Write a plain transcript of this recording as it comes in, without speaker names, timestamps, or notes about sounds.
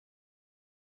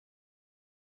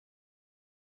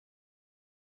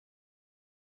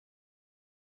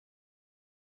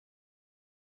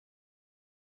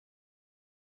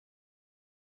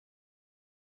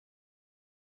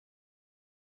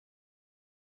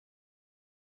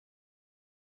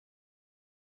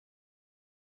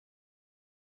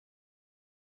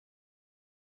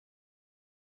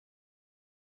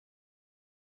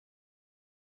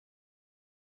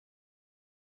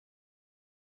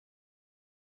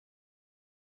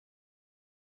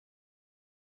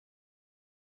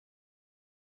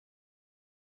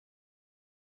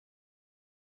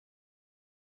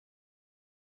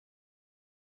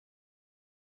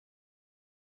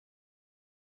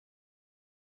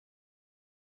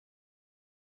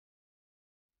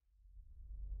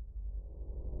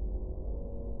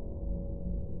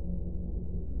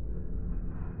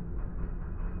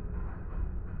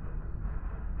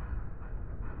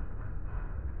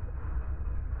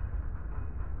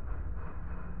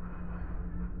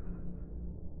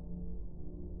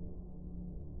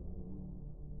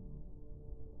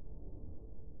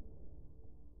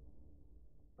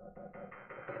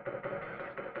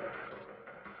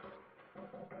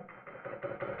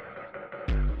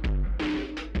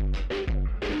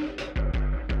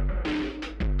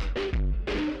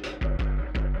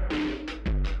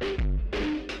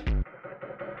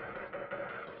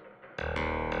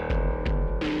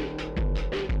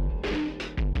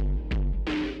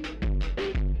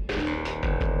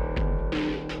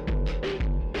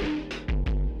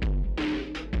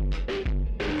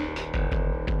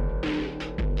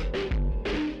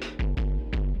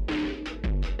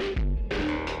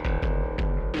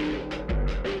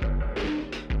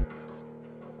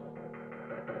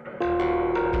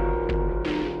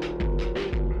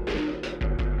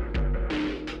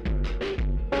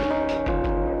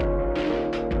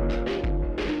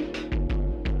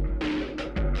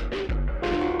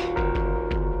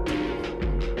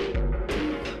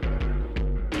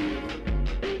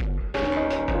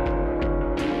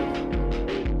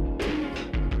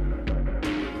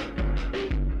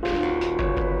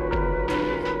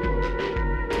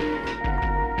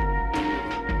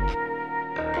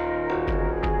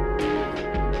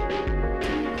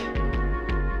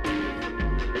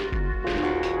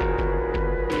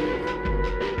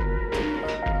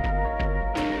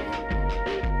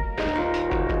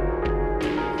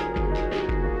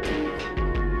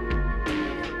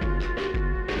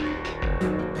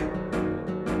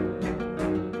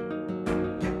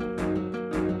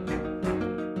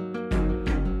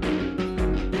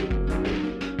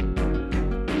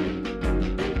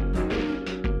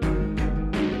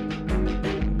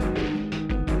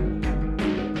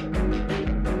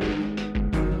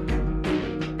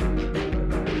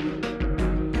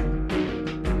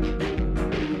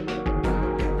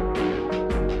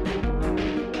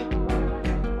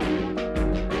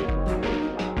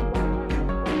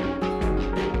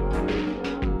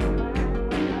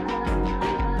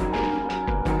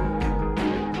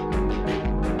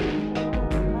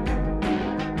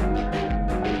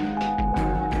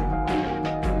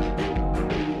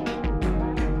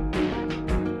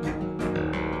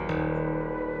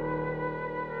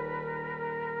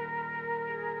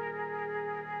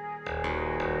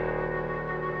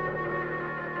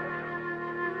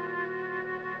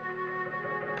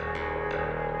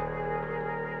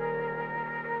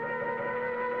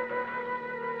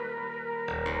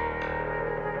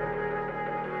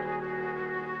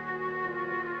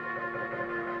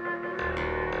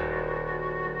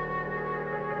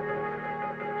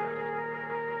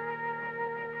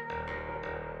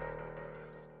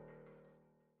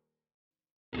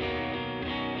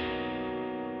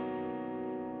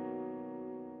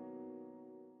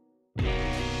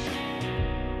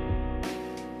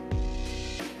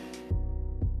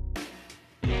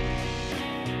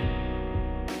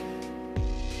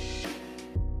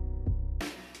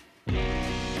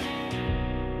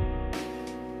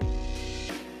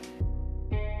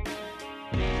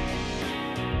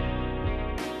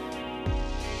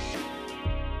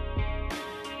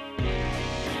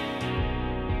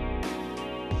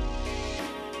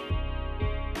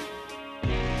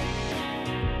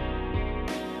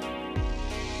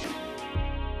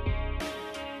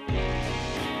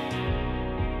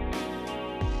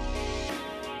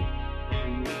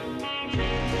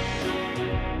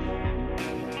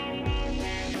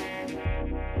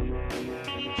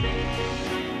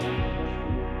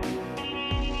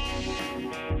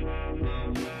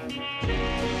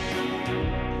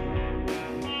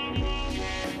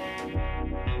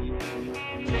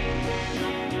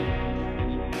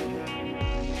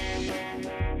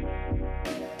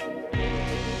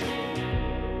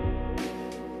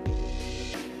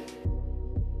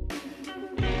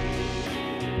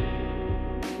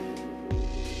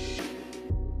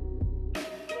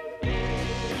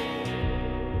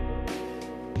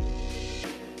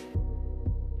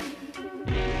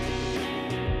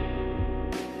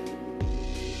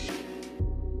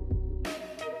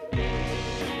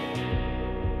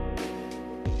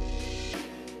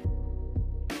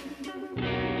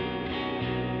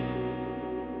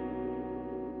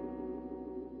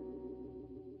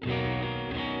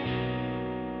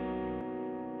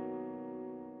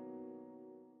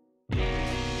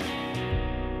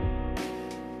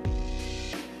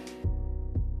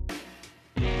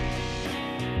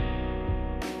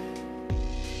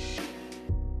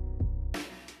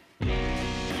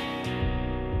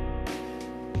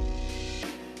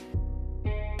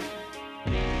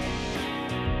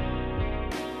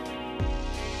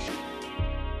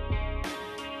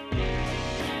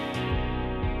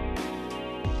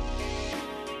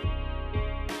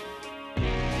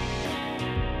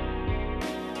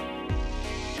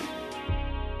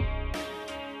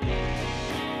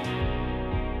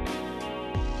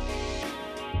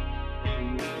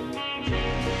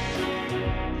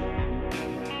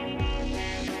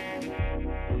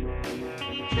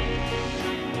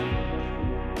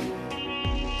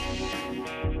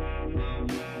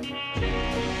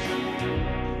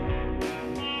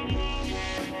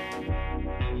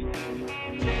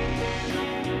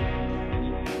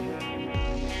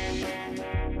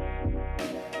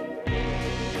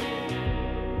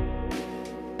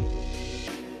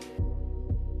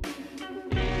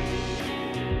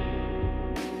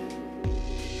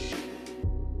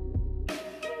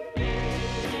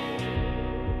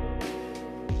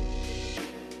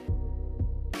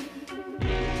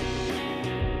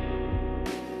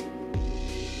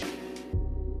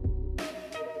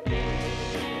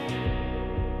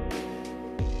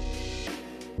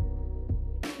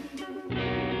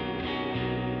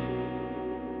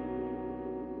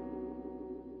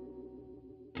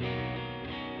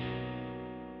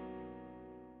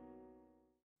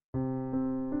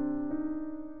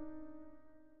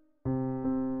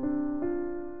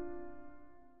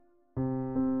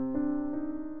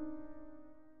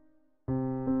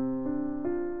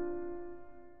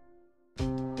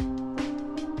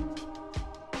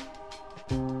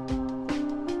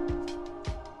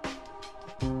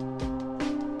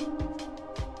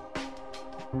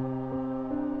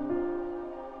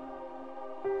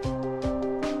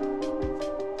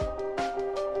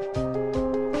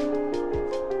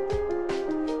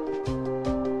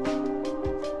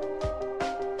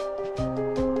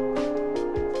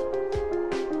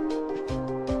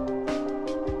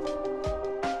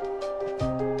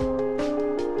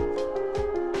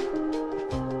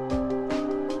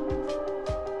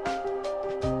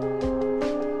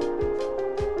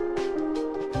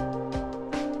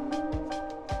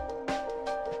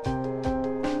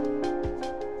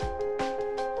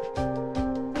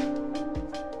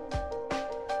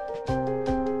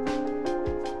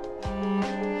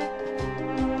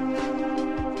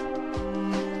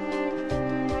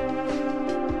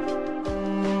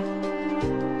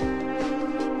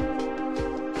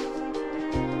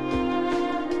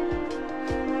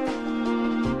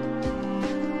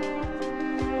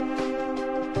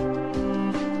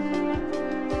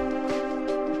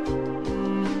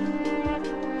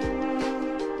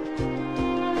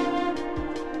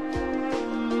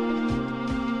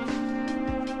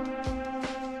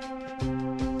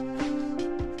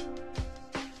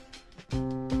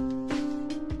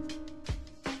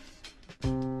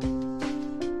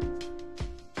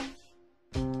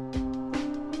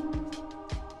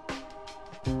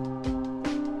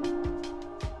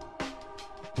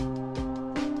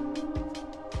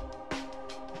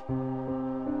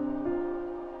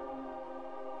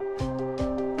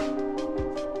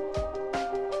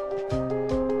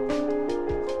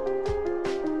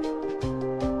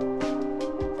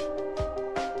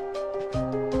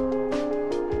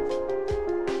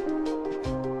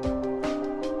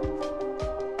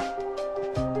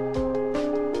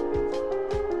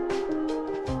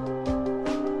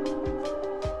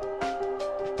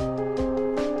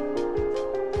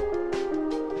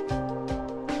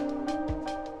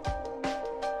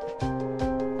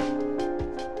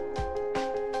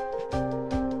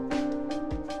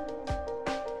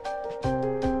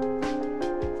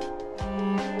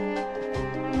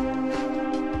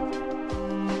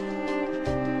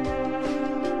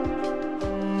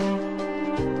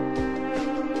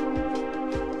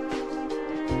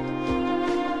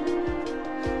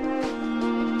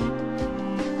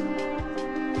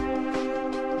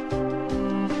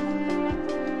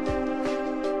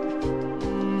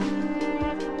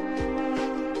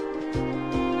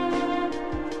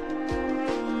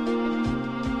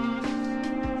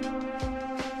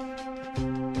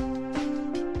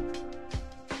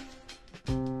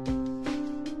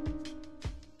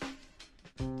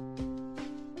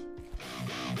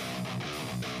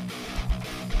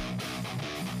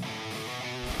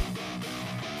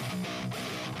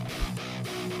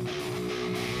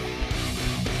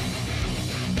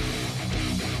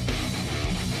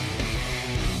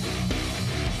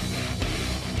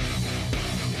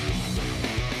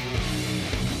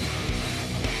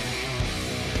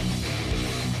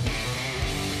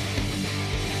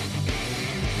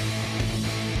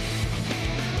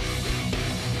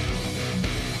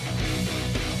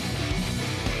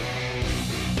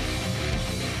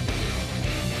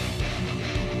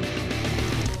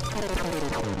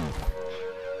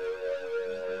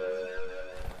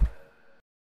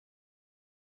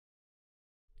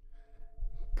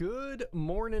Good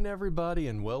morning, everybody,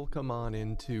 and welcome on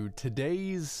into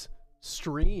today's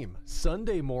stream.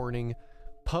 Sunday morning,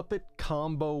 Puppet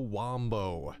Combo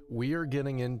Wombo. We are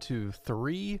getting into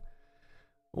three,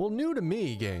 new to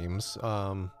me games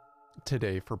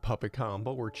today for Puppet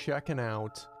Combo. We're checking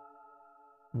out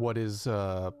what is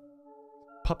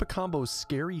Puppet Combo's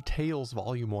Scary Tales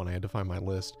Volume 1. I had to find my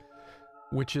list,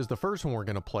 which is the first one we're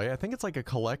going to play. I think it's like a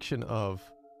collection of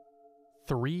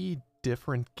 3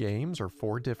 different games or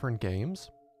 4 different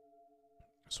games.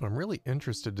 So I'm really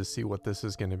interested to see what this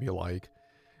is going to be like.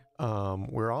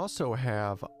 We also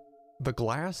have The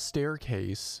Glass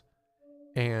Staircase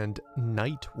and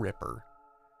Night Ripper.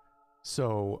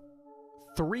 So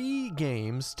 3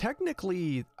 games.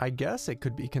 Technically, I guess it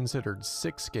could be considered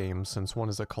 6 games since one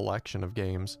is a collection of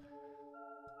games.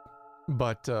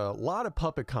 But a lot of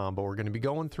Puppet Combo. We're going to be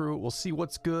going through it. We'll see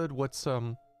what's good, what's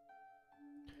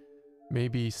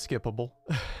maybe skippable,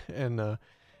 and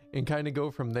kind of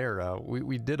go from there.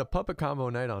 We did a Puppet Combo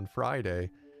night on Friday,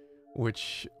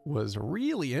 which was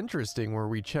really interesting, where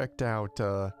we checked out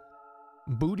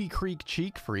Booty Creek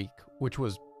Cheek Freak, which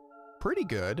was pretty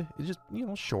good. It's just,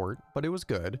 short, but it was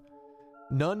good.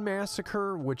 Nun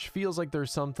Massacre, which feels like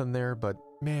there's something there, but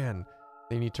man,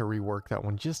 they need to rework that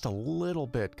one just a little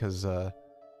bit, because a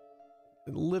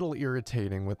little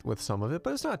irritating with some of it,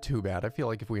 but it's not too bad. I feel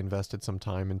like if we invested some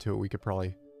time into it, we could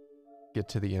probably get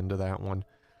to the end of that one.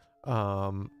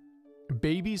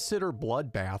 Babysitter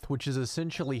Bloodbath, which is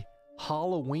essentially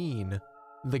Halloween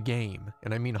the game,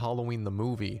 and I mean Halloween the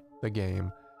movie, the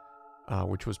game,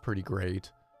 which was pretty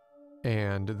great.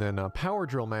 And then Power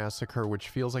Drill Massacre, which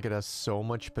feels like it has so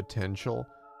much potential,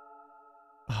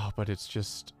 but it's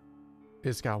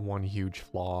got one huge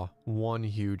flaw, one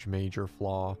huge major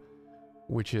flaw,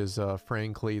 which is,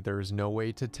 frankly, there's no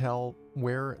way to tell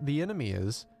where the enemy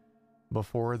is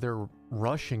before they're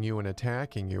rushing you and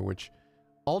attacking you, which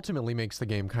ultimately makes the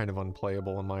game kind of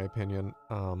unplayable, in my opinion.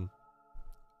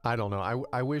 I don't know.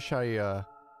 I wish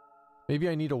maybe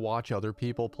I need to watch other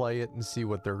people play it and see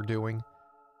what they're doing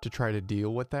to try to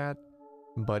deal with that,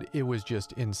 but it was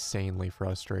just insanely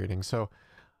frustrating. So,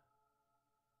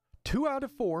 2 out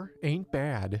of 4 ain't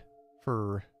bad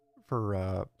for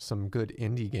some good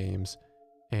indie games.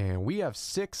 And we have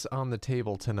 6 on the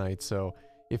table tonight, so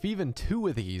if even 2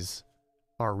 of these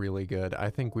are really good, I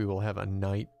think we will have a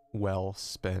night well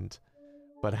spent.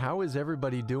 But how is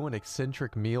everybody doing?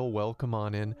 Eccentric Meal, welcome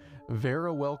on in.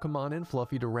 Vera, welcome on in.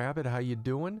 Fluffy the Rabbit, how you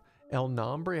doing? El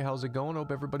Nombre, how's it going?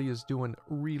 Hope everybody is doing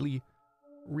really,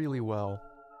 really well.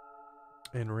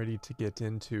 And ready to get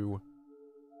into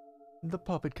the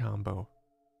Puppet Combo.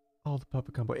 All the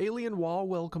Puppet Combo. Alien Wall,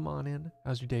 welcome on in.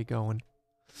 How's your day going?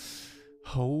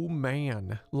 Oh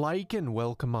man, Lycan,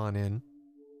 welcome on in.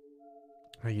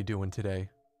 How you doing today?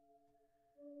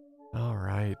 All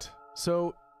right,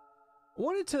 so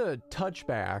wanted to touch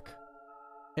back,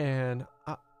 and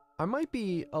I might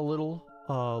be a little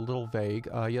vague.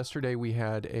 Yesterday we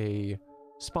had a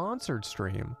sponsored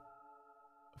stream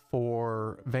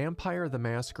for Vampire the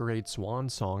Masquerade Swan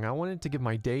Song. I wanted to give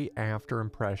my day after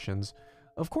impressions,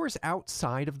 of course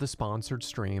outside of the sponsored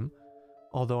stream.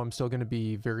 Although I'm still going to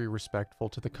be very respectful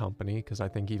to the company, because I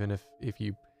think even if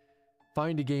you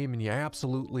find a game and you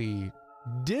absolutely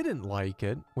didn't like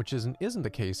it, which isn't the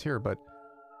case here, but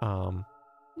you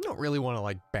don't really want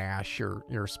to bash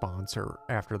your sponsor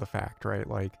after the fact, right?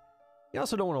 Like, you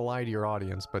also don't want to lie to your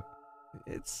audience, but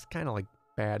it's kind of like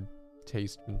bad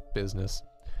taste in business.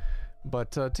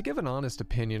 But to give an honest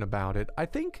opinion about it, I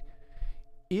think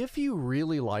if you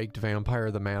really liked Vampire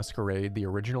the Masquerade, the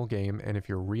original game, and if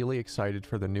you're really excited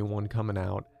for the new one coming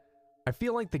out, I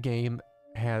feel like the game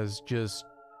has just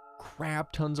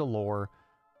crap tons of lore,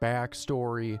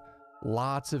 backstory,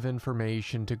 lots of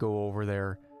information to go over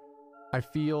there. I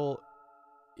feel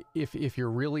if you're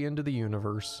really into the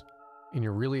universe and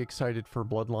you're really excited for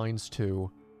Bloodlines 2,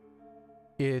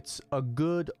 it's a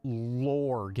good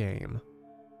lore game.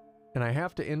 And I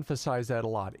have to emphasize that a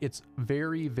lot. It's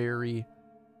very, very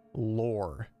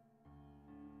lore.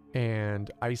 And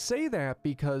I say that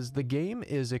because the game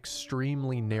is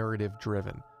extremely narrative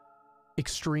driven.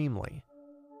 Extremely.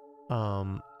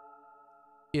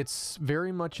 It's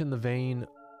very much in the vein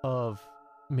of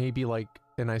maybe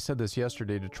and I said this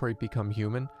yesterday, Detroit Become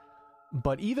Human,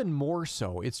 but even more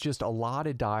so, it's just a lot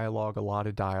of dialogue.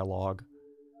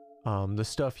 The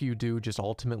stuff you do just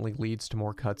ultimately leads to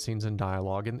more cutscenes and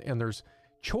dialogue, and there's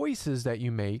choices that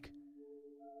you make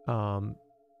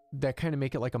that kind of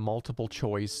make it like a multiple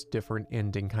choice, different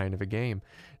ending kind of a game.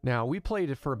 Now, we played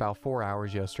it for about 4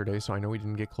 hours yesterday, so I know we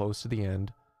didn't get close to the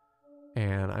end,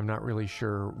 and I'm not really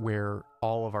sure where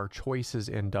all of our choices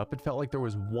end up. It felt like there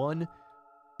was one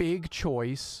big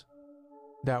choice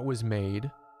that was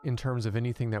made in terms of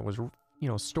anything that was,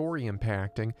 story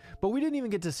impacting, but we didn't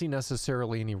even get to see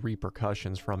necessarily any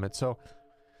repercussions from it. So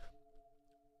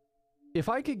if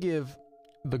I could give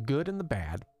the good and the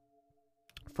bad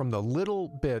from the little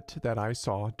bit that I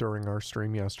saw during our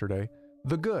stream yesterday,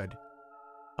 the good,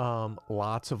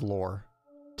 lots of lore,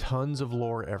 tons of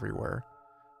lore everywhere.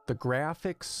 The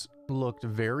graphics looked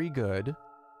very good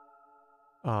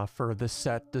for the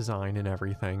set design and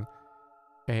everything.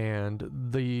 And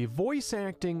the voice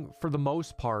acting, for the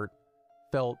most part,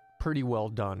 felt pretty well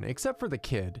done, except for the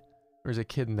kid. There's a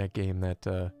kid in that game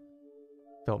that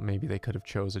felt maybe they could have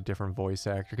chose a different voice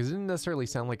actor, because it didn't necessarily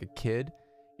sound like a kid.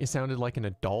 It sounded like an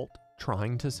adult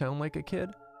trying to sound like a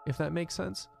kid, if that makes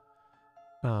sense.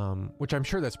 Which I'm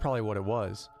sure that's probably what it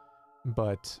was,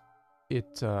 but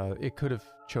it could have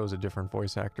chose a different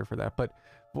voice actor for that. But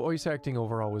voice acting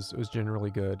overall was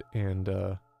generally good,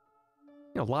 and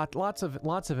lots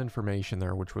of information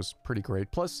there, which was pretty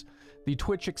great. Plus, the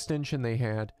Twitch extension they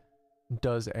had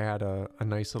does add a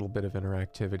nice little bit of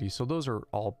interactivity, so those are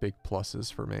all big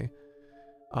pluses for me.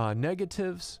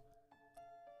 Negatives,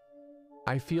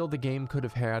 I feel the game could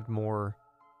have had more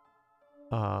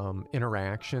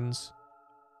interactions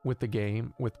with the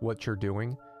game, with what you're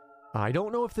doing. I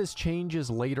don't know if this changes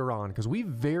later on, because we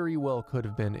very well could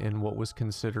have been in what was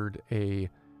considered a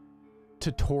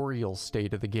tutorial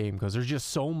state of the game, because there's just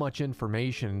so much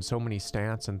information and so many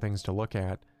stats and things to look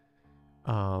at,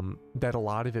 that a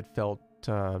lot of it felt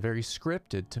very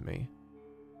scripted to me.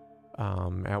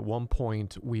 At one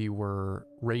point we were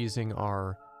raising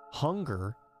our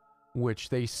hunger, which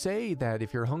they say that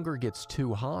if your hunger gets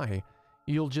too high,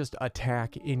 you'll just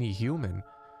attack any human,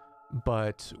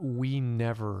 but we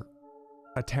never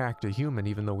attacked a human,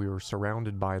 even though we were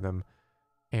surrounded by them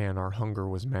and our hunger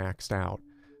was maxed out.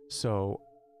 So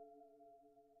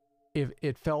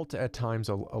it felt at times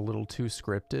a little too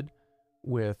scripted,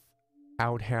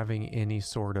 without having any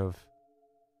sort of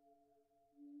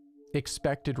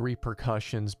expected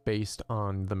repercussions based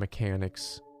on the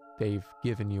mechanics they've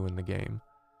given you in the game.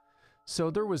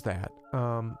 So there was that.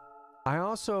 I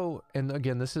also, and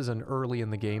again, this is an early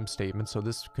in the game statement, so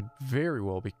this could very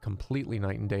well be completely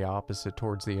night and day opposite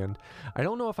towards the end. I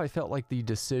don't know if I felt like the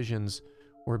decisions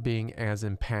were being as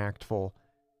impactful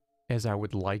as I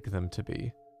would like them to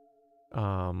be.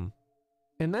 And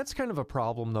that's kind of a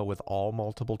problem, though, with all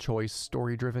multiple choice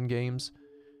story-driven games.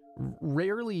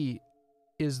 Rarely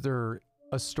is there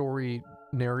a story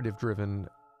narrative-driven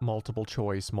multiple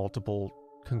choice, multiple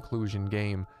conclusion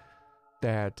game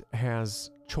that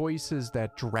has choices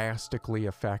that drastically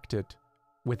affect it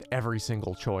with every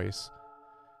single choice.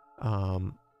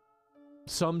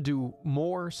 Some do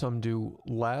more, some do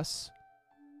less.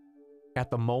 At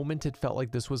the moment, it felt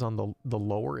like this was on the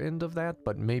lower end of that,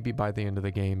 but maybe by the end of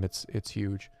the game, it's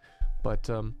huge. But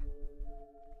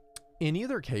in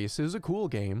either case, it was a cool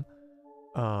game.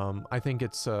 I think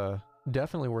it's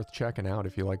definitely worth checking out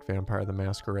if you like Vampire the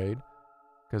Masquerade,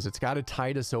 because it's got to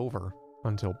tide us over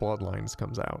until Bloodlines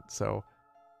comes out. So,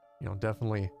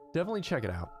 definitely check it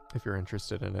out if you're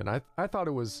interested in it. I thought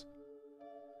it was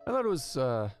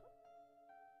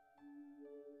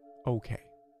okay.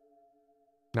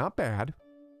 Not bad.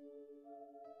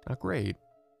 Not great.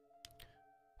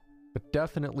 But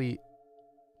definitely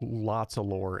lots of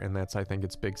lore, and that's, I think,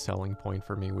 its big selling point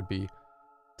for me, would be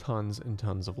tons and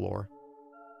tons of lore.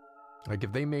 Like,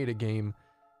 if they made a game,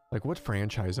 like, what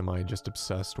franchise am I just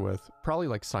obsessed with? Probably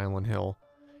like Silent Hill.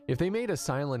 If they made a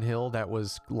Silent Hill that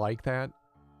was like that,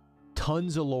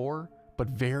 tons of lore, but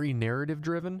very narrative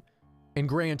driven, and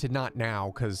granted, not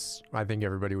now, because I think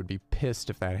everybody would be pissed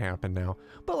if that happened now,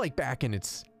 but like back in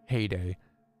its heyday,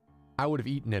 I would have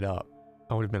eaten it up.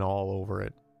 I would have been all over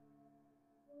it.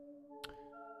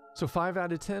 So 5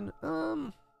 out of 10,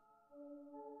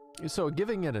 so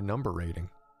giving it a number rating.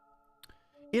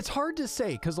 It's hard to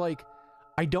say, because like,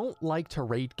 I don't like to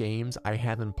rate games I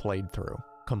haven't played through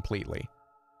completely.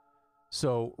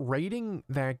 So rating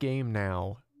that game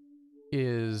now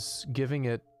is giving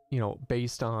it,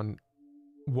 based on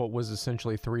what was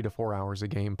essentially 3 to 4 hours of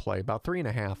gameplay, about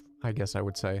 3.5, I guess I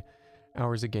would say,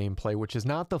 hours of gameplay, which is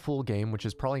not the full game, which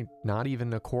is probably not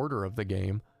even a quarter of the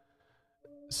game.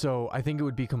 So I think it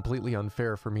would be completely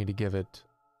unfair for me to give it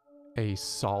a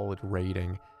solid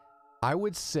rating. I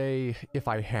would say if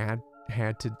I had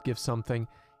to give something,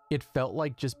 it felt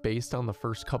like, just based on the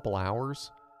first couple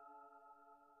hours,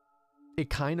 it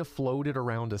kind of floated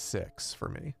around a 6 for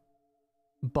me.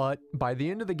 But by the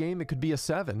end of the game, it could be a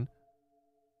 7.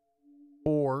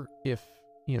 Or if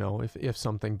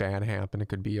something bad happened, it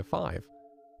could be a 5.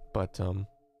 But,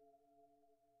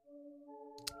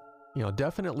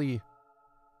 definitely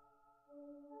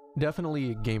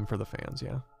Definitely a game for the fans,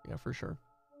 yeah. Yeah, for sure.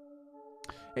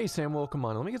 Hey, Sam, welcome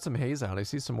on. Let me get some haze out. I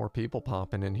see some more people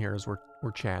popping in here as we're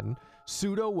chatting.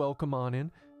 Pseudo, welcome on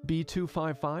in.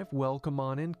 B255, welcome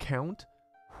on in. Count,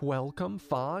 welcome.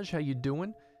 Faj, how you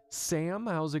doing? Sam,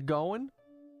 how's it going?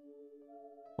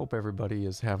 Hope everybody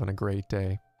is having a great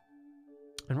day.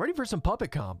 And ready for some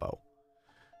puppet combo.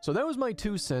 So that was my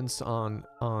 2 cents on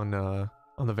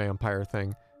the vampire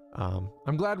thing.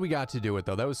 I'm glad we got to do it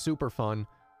though. That was super fun,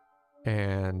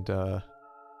 and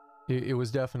it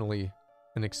was definitely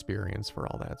an experience for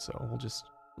all that. So we'll just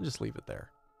leave it there.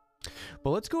 But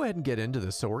let's go ahead and get into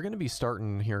this. So we're going to be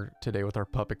starting here today with our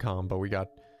puppet combo. We got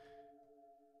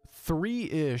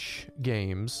 3-ish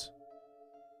games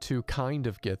to kind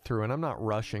of get through, and I'm not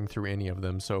rushing through any of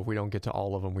them. So if we don't get to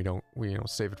all of them, we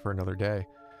save it for another day.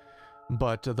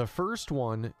 But the first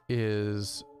one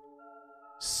is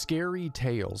Scary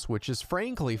Tales, which is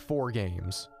frankly 4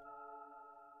 games.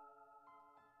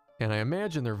 And I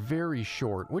imagine they're very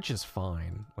short, which is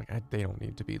fine. Like, they don't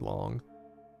need to be long.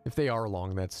 If they are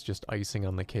long, that's just icing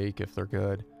on the cake if they're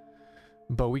good.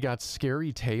 But we got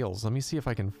Scary Tales. Let me see if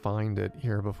I can find it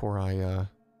here before I, here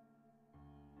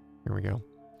we go.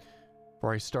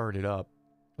 Before I start it up.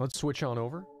 Let's switch on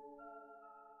over.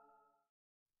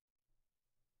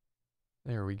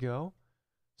 There we go.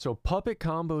 So, Puppet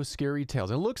Combo Scary Tales.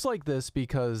 It looks like this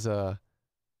because,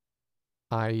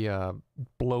 I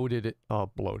loaded it,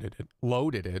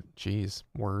 jeez,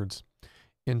 words,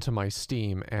 into my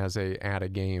Steam as a add a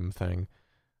game thing.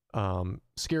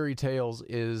 Scary Tales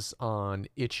is on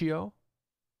itch.io,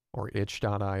 or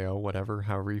itch.io, whatever,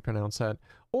 however you pronounce that,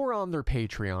 or on their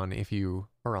Patreon if you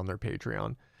are on their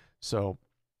Patreon. So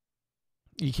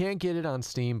you can't get it on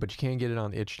Steam, but you can get it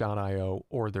on itch.io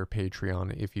or their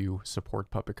Patreon if you support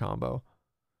Puppet Combo.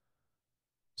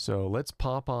 So let's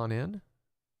pop on in.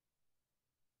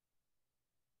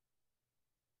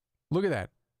 Look at that.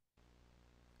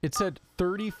 It said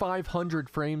 3,500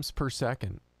 frames per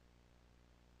second.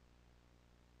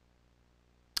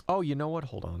 Oh, you know what?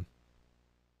 Hold on.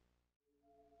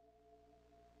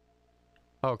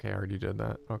 Okay, I already did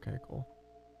that. Okay, cool.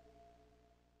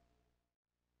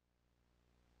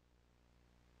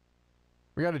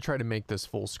 We got to try to make this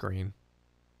full screen.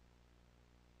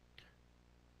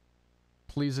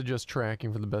 Please adjust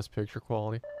tracking for the best picture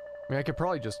quality. I mean, I could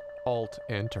probably just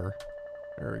Alt-Enter.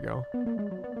 There we go.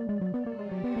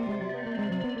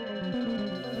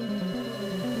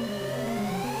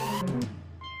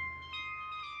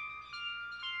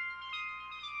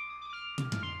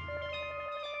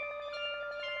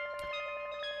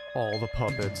 All the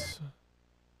puppets.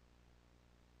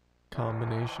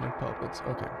 Combination of puppets.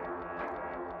 Okay.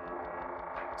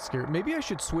 Scary. Maybe I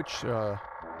should switch, because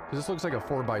this looks like a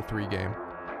 4x3 game.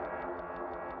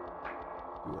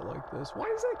 Do it like this. Why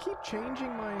does that keep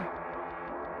changing my...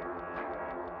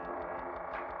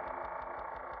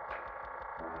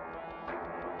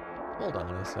 Hold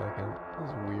on a second. This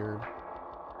is weird.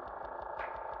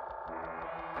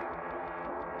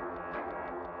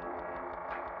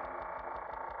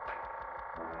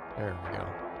 There we go.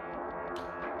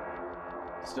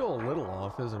 Still a little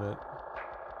off, isn't it?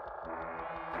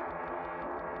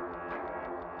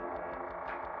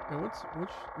 And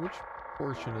which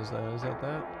portion is that? Is that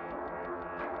that?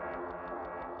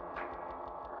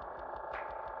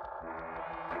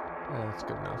 Yeah, that's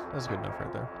good enough. That's good enough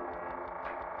right there.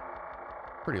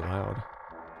 Pretty loud.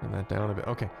 Turn that down a bit.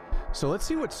 Okay, so let's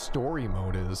see what story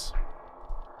mode is.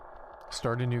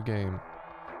 Start a new game.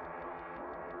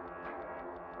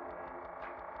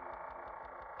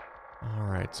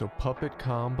 Alright, so Puppet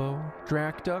Combo.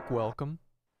 Drakduck, welcome.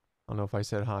 I don't know if I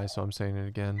said hi, so I'm saying it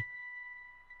again.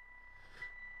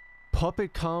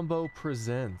 Puppet Combo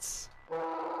presents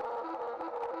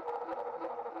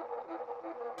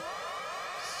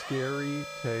Scary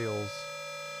Tales.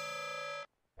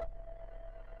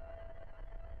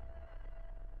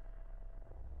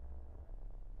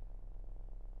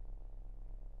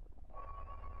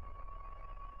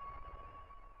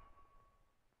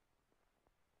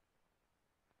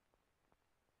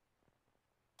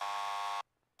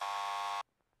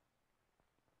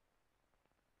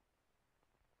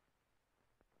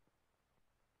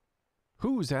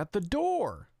 Who's at the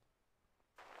door?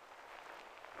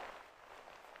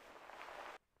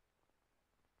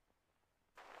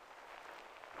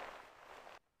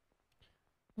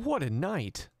 What a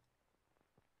night.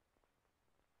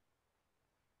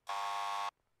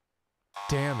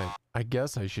 Damn it. I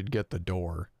guess I should get the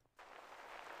door.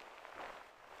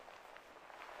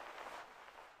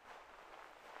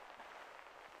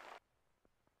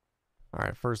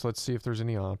 Alright, first let's see if there's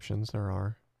any options. There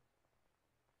are.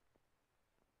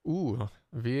 Ooh,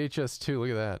 VHS 2, look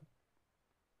at that.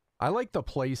 I like the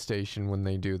PlayStation when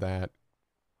they do that.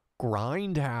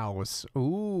 Grindhouse.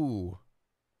 Ooh.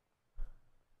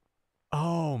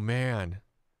 Oh, man.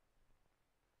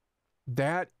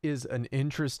 That is an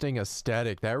interesting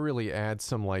aesthetic. That really adds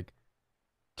some, like,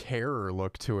 terror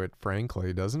look to it,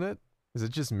 frankly, doesn't it? Is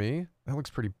it just me? That looks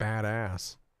pretty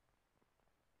badass.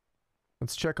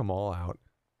 Let's check them all out.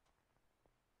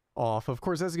 Off. Of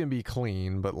course, that's going to be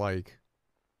clean, but, like,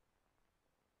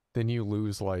 then you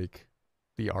lose, like,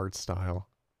 the art style.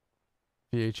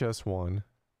 VHS 1.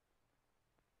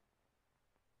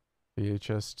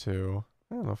 VHS 2.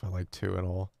 I don't know if I like 2 at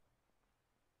all.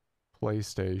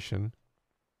 PlayStation.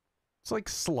 It's like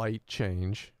slight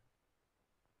change.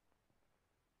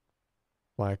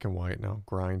 Black and white now.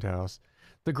 Grindhouse.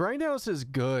 The Grindhouse is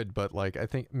good, but like I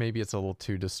think maybe it's a little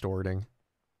too distorting.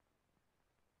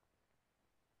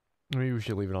 Maybe we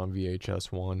should leave it on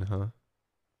VHS 1, huh?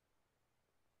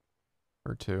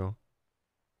 Or 2.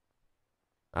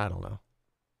 I don't know.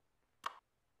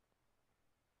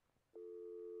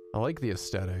 I like the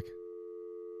aesthetic.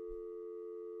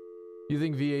 You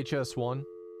think VHS 1?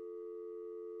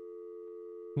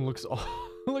 Looks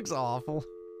looks awful.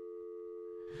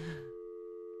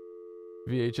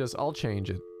 VHS, I'll change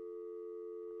it.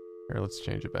 Here, let's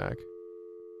change it back.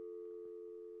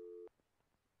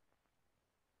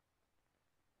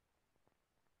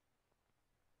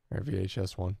 Alright,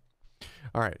 VHS 1.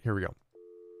 Alright, here we go.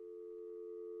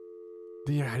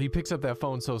 Yeah, he picks up that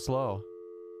phone so slow.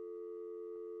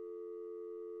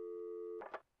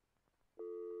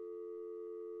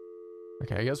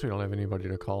 Okay, I guess we don't have anybody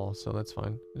to call, so that's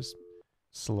fine. Just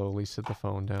slowly sit the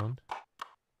phone down.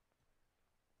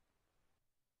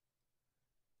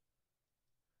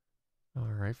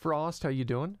 Alright, Frost, how you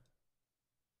doing?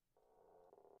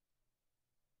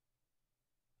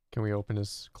 Can we open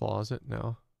his closet?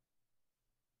 No.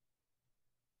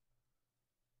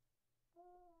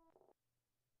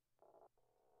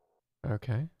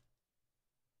 Okay.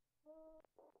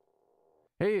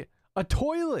 Hey, a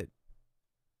toilet!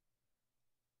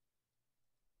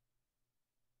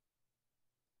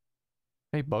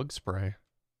 Hey, bug spray.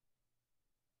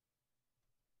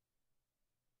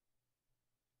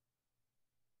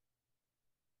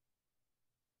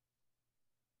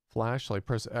 Flashlight.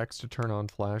 Press X to turn on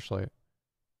flashlight.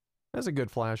 That's a good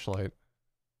flashlight.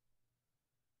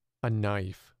 A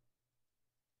knife.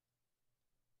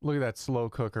 Look at that slow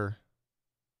cooker.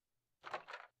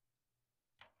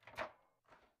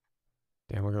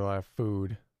 Damn, look at all that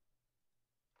food.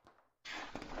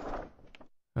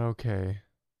 Okay.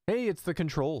 Hey, it's the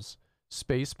controls.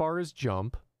 Spacebar is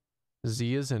jump.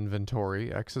 Z is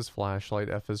inventory. X is flashlight.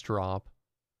 F is drop.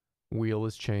 Wheel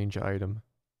is change item.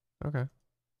 Okay.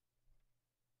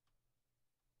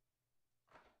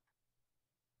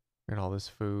 Look at all this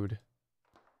food.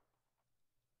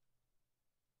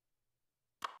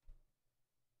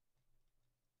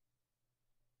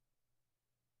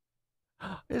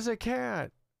 It's a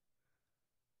cat.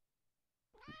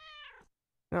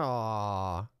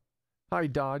 Aww. Hi,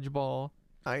 Dodgeball.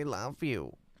 I love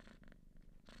you.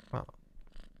 Oh.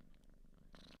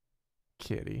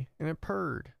 Kitty. And it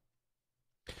purred.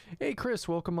 Hey, Chris,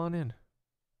 welcome on in.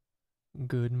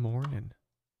 Good morning.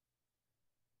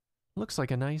 Looks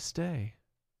like a nice day.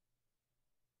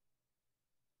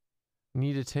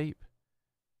 Need a tape.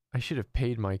 I should have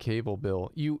paid my cable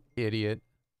bill. You idiot.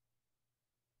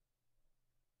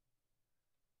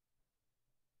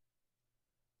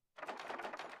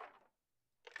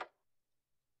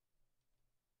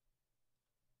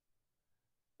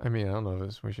 I mean, I don't know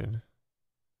if we should...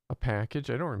 A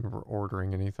package? I don't remember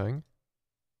ordering anything.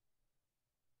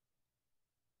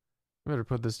 Better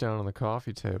put this down on the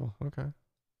coffee table. Okay.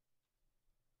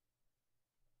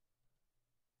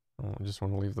 Oh, I just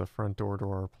want to leave the front door to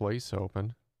our place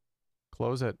open.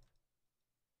 Close it.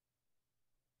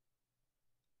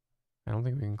 I don't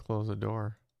think we can close the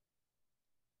door.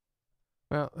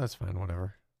 Well, that's fine,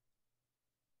 whatever.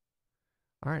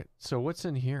 Alright, so what's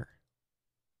in here?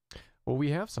 Well,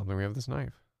 we have something. We have this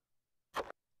knife.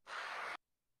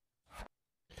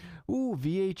 Ooh,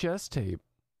 VHS tape.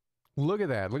 Look at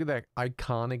that. Look at that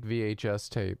iconic VHS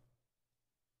tape.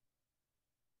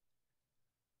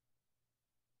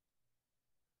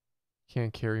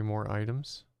 Can't carry more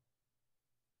items.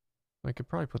 I could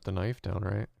probably put the knife down,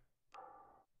 right?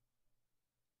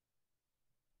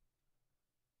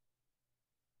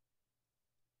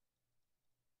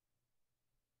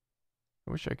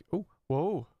 I wish I could. Oh,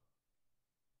 whoa.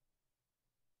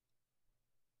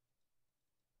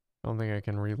 I don't think I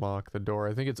can relock the door.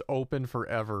 I think it's open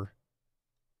forever.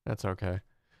 That's okay.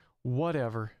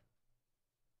 Whatever.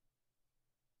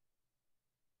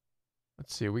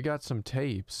 Let's see, we got some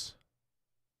tapes.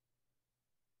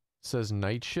 It says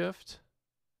night shift.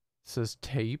 It says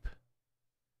tape.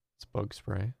 It's bug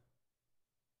spray.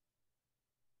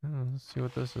 Oh, let's see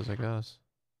what this is, I guess.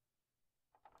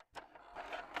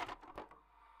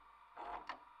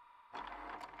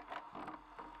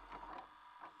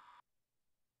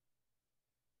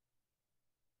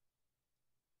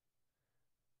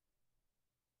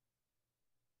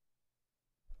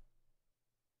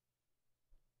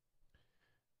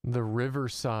 The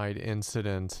Riverside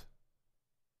incident.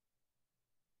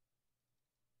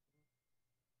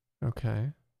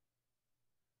 Okay.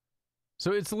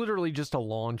 So it's literally just a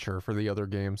launcher for the other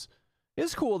games.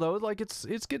 It's cool though, like it's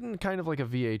getting kind of like a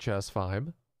VHS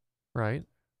vibe, right?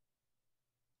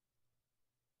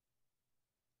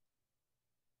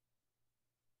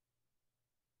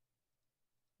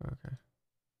 Okay.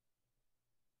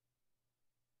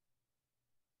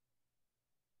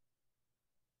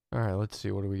 All right, let's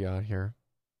see what do we got here.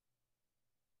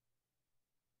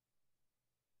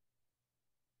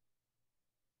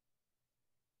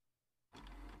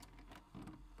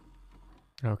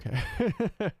 Okay.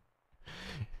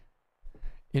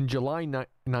 In July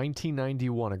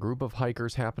 1991, a group of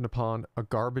hikers happened upon a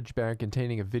garbage bag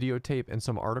containing a videotape and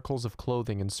some articles of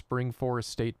clothing in Spring Forest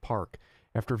State Park.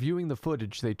 After viewing the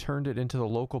footage, they turned it into the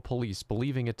local police,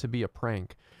 believing it to be a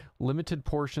prank. Limited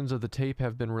portions of the tape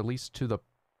have been released to the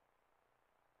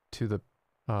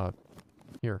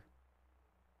here.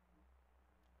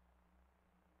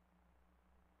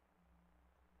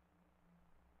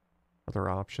 Other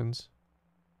options.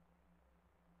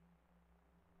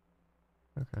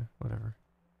 Okay, whatever.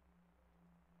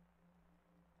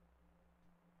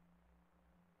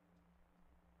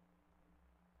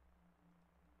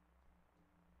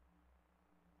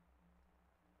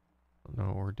 Don't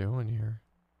know what we're doing here.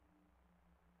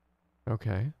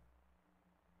 Okay.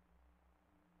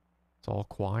 It's all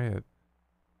quiet.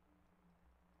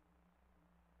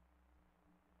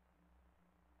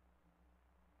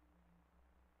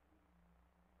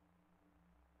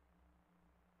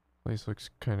 Place looks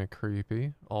kind of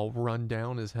creepy. All run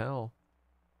down as hell.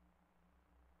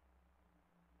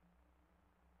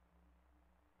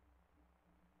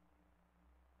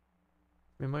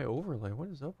 In my overlay, what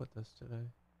is up with this today?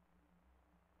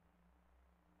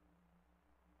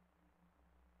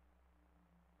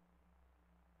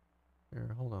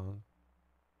 Here, hold on.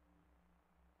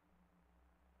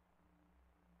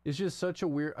 It's just such a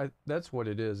weird... that's what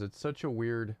it is. It's such a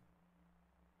weird...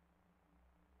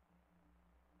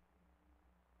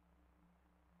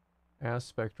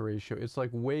 aspect ratio. It's like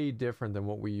way different than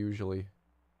what we usually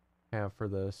have for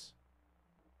this.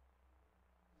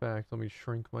 In fact, let me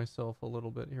shrink myself a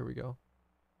little bit. Here we go.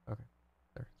 Okay.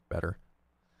 There. It's better.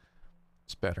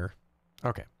 It's better.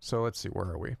 Okay. So let's see. Where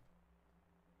are we?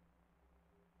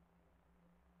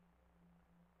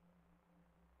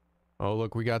 Oh,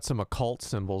 look. We got some occult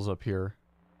symbols up here.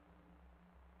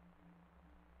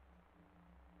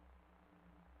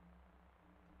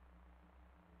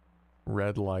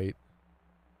 Red light.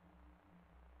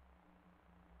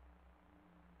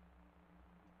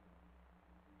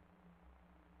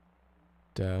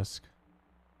 Desk.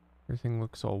 Everything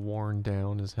looks all worn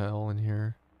down as hell in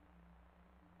here.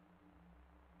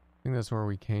 I think that's where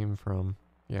we came from.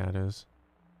 Yeah, it is.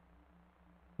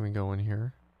 Can we go in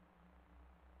here?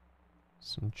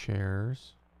 Some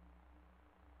chairs.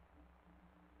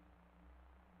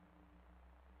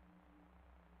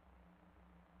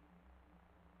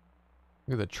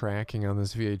 Look at the tracking on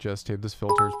this VHS tape. This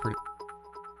filter is pretty...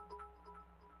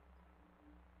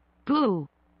 Boo!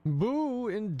 Boo,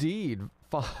 indeed.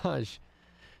 Fosh.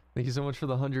 Thank you so much for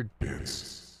the 100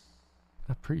 bits.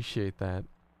 Appreciate that.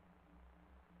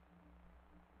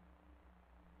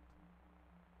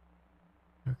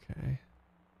 Okay.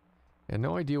 Yeah,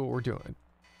 no idea what we're doing.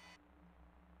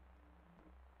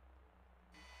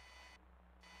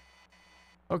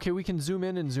 Okay, we can zoom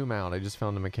in and zoom out. I just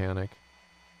found a mechanic.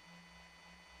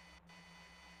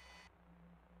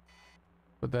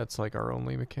 But that's like our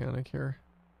only mechanic here.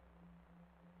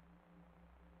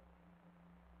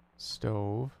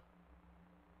 Stove.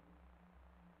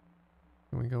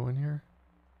 Can we go in here?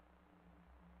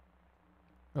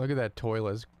 Oh, look at that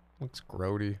toilet. Looks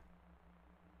grody.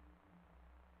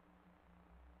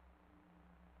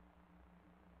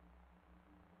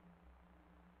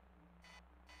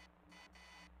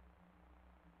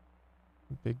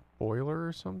 Big boiler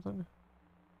or something?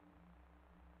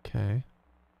 Okay.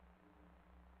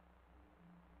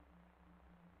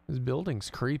 This building's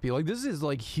creepy. Like, this is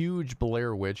like huge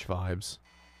Blair Witch vibes.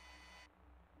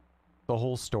 The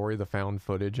whole story, the found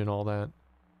footage and all that.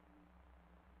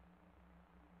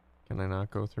 Can I not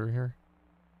go through here?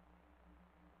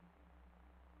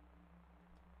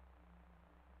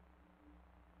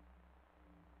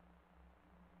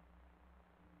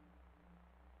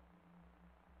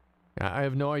 I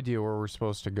have no idea where we're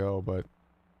supposed to go, but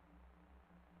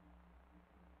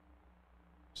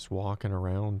just walking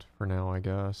around for now, I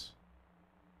guess.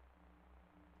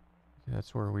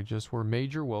 That's where we just were.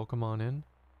 Major, welcome on in.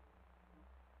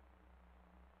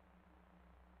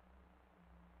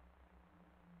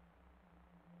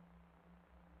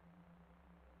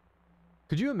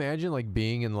 Could you imagine like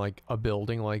being in like a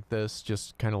building like this,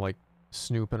 just kind of like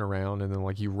snooping around and then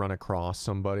like you run across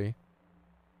somebody?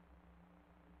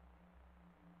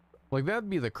 Like that'd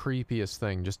be the creepiest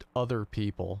thing, just other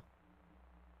people.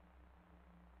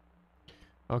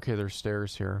 Okay, there's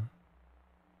stairs here.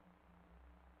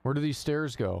 Where do these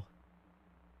stairs go?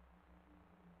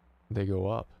 They go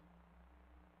up.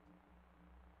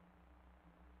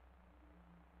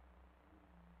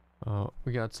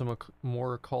 We got some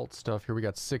more occult stuff here. We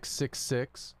got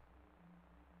 666.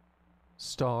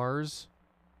 Stars.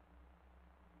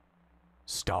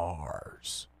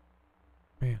 Stars.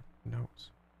 Man,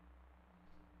 notes.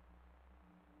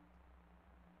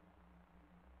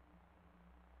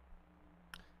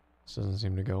 This doesn't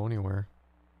seem to go anywhere.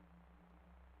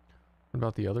 What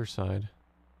about the other side?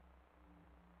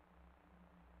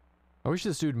 I wish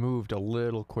this dude moved a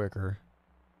little quicker.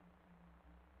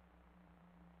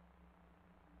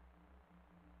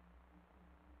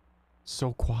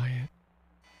 So quiet.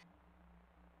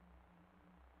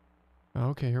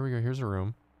 Okay, here we go. Here's a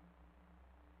room.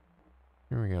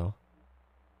 Here we go.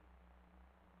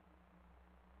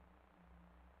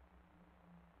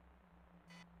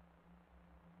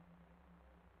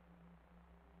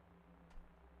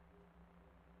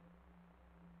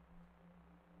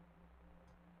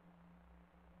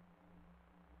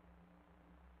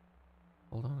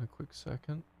 Hold on a quick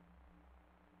second.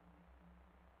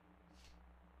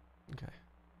 Okay.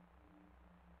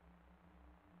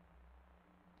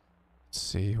 Let's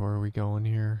see, where are we going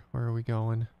here? Where are we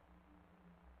going?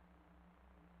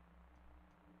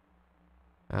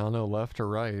 I don't know, left or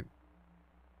right.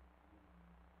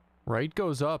 Right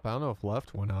goes up. I don't know if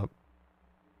left went up.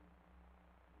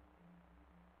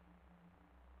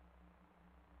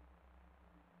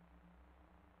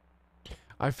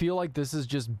 I feel like this is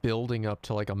just building up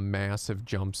to like a massive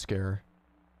jump scare.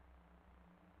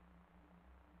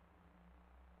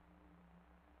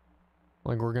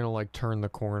 Like we're gonna like turn the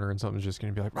corner and something's just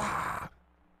gonna be like, ah!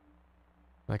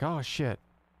 Like, oh shit.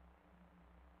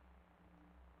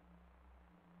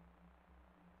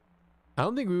 I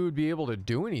don't think we would be able to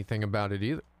do anything about it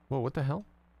either. Whoa, what the hell?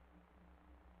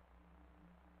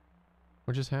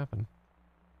 What just happened?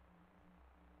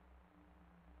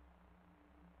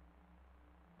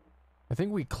 I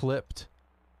think we clipped.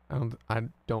 I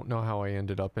don't know how I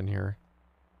ended up in here.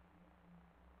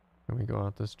 Can we go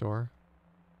out this door?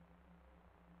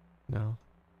 No.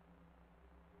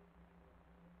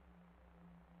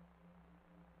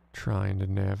 Trying to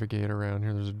navigate around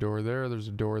here. There's a door there. There's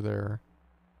a door there.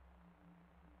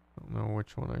 Don't know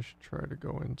which one I should try to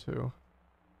go into.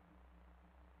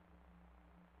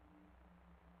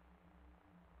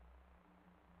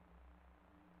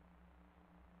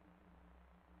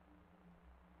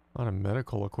 A lot of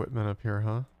medical equipment up here,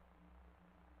 huh?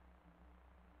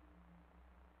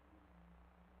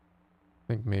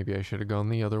 I think maybe I should have gone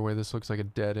the other way. This looks like a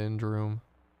dead-end room.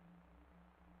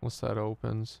 Unless that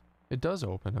opens. It does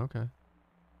open, okay.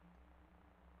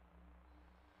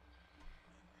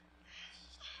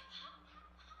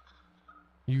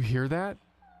 You hear that?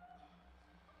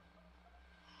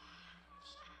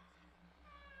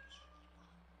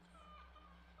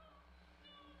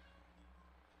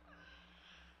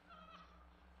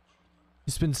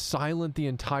 He's been silent the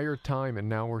entire time and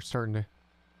now we're starting to...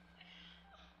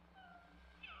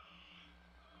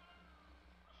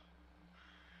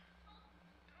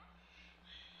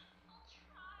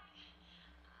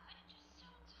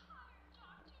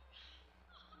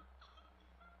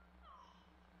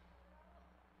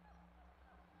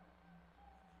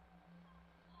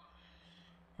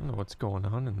 I don't know what's going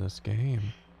on in this game.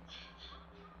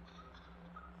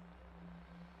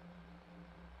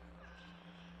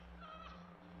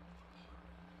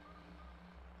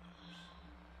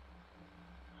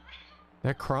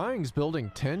 That crying's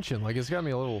building tension. Like, it's got me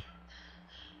a little,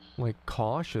 like,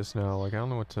 cautious now. Like, I don't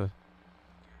know what to...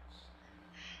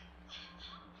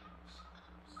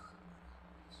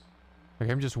 Like,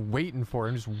 I'm just waiting for it.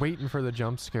 I'm just waiting for the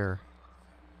jump scare.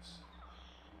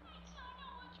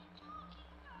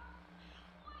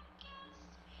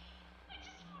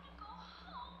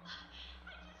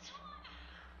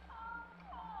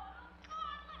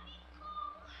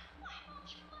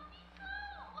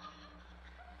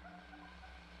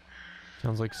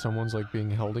 Sounds like someone's like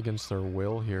being held against their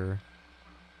will here.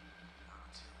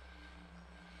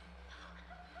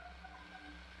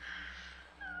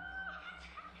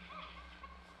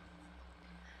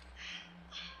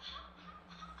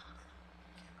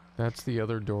 That's the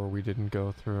other door we didn't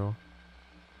go through.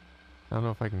 I don't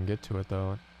know if I can get to it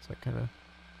though. It's like kind of...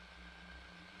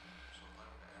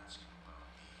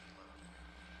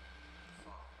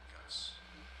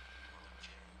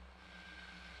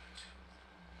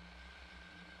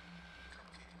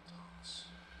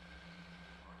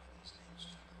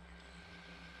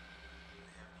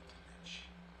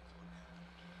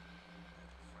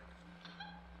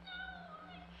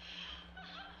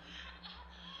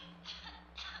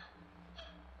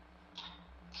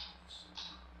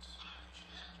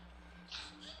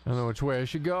 I don't know which way I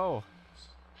should go.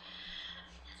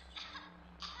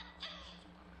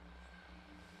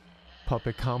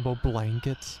 Puppet combo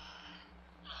blankets.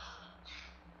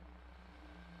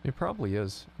 It probably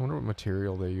is. I wonder what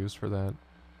material they use for that.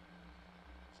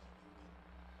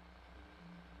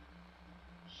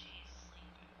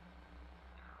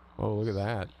 Oh, look at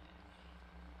that.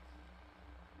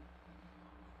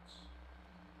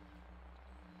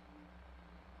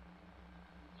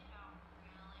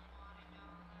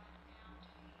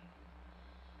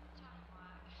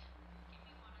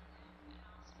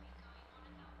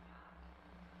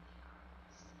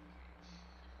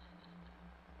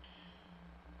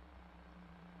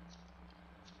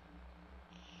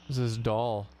 This is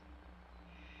doll.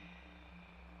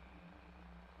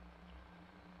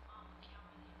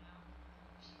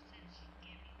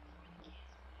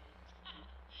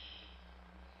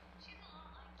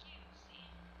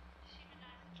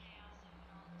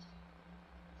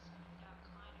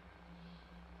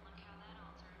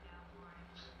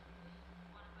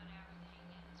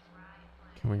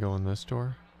 Can we go in this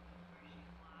door?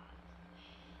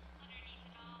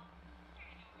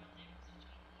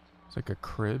 It's like a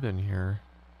crib in here.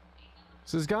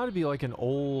 So there's got to be like an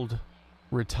old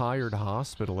retired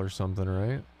hospital or something,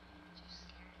 right?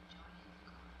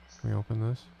 Can we open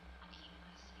this?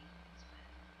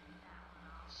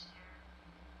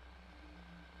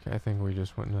 Okay, I think we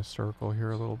just went in a circle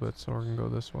here a little bit, so we can go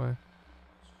this way.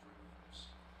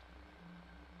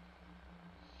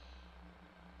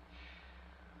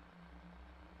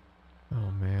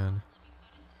 Oh man.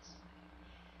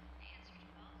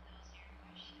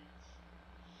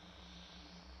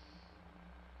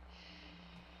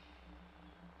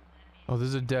 Oh, this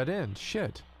is a dead end.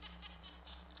 Shit.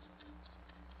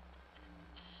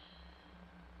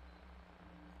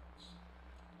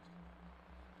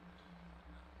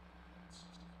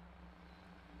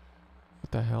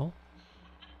 What the hell?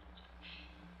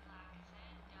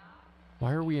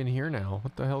 Why are we in here now?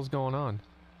 What the hell's going on?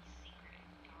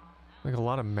 Like a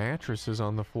lot of mattresses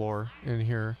on the floor in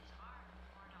here.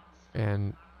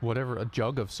 And whatever, a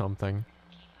jug of something.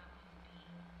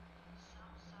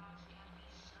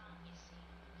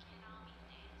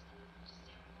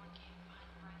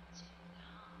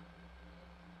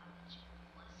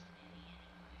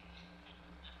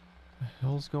 What the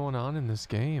hell's going on in this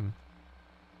game?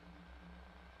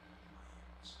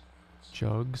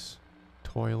 Jugs,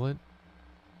 toilet.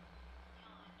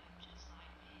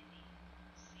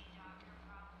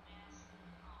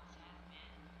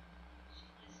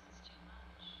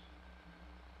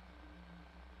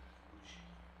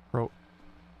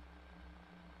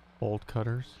 Bolt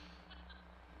cutters.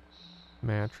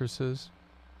 Mattresses.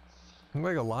 Looked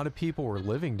like a lot of people were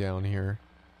living down here.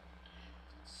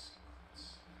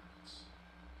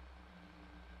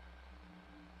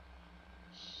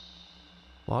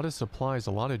 A lot of supplies,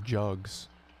 a lot of jugs.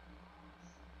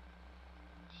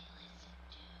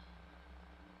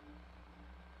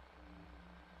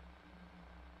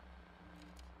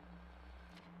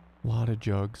 A lot of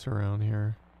jugs around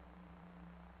here.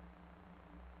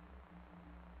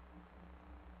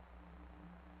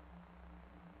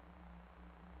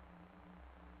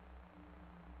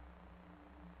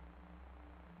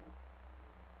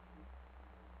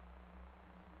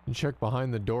 And check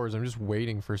behind the doors. I'm just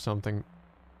waiting for something.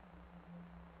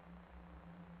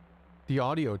 The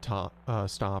audio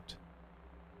stopped.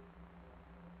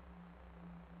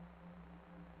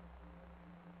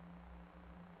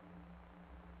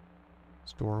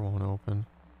 This door won't open.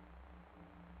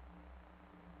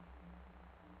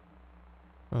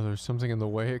 Oh, there's something in the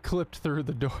way. It clipped through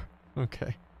the door.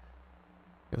 Okay.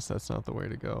 Guess that's not the way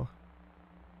to go.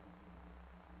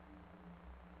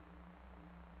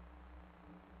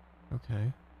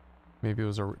 Okay. Maybe it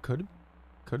was a... Could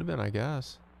have been, I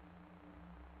guess.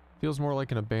 Feels more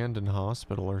like an abandoned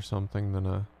hospital or something than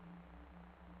a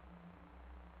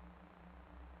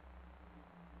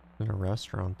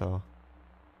restaurant, though.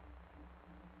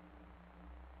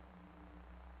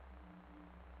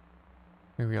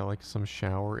 Maybe we got like some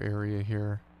shower area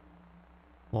here.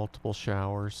 Multiple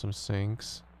showers, some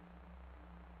sinks.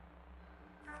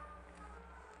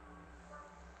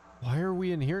 Why are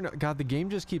we in here now? God, the game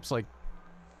just keeps, like,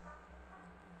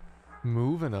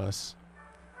 moving us.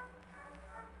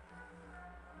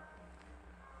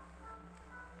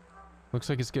 Looks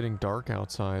like it's getting dark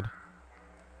outside.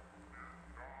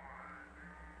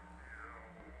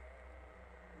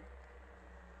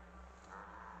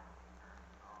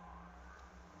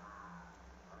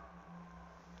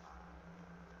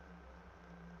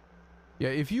 Yeah,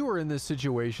 if you were in this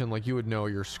situation, like, you would know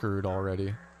you're screwed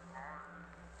already.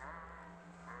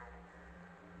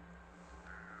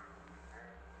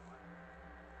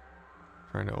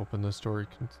 Trying to open this door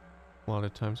a lot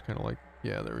of times kind of like,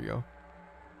 yeah, there we go.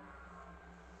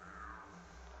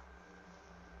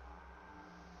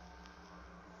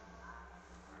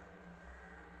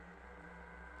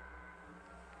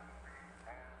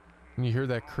 Can you hear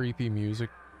that creepy music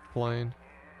playing?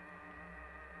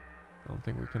 I don't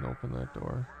think we can open that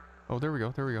door. Oh, there we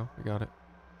go. There we go. We got it.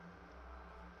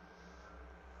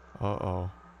 Uh-oh.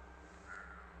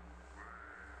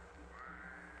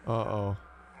 Uh-oh.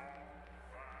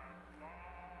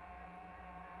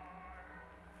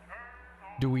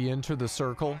 Do we enter the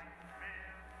circle?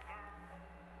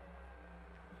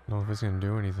 I don't know if it's gonna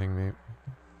do anything, mate.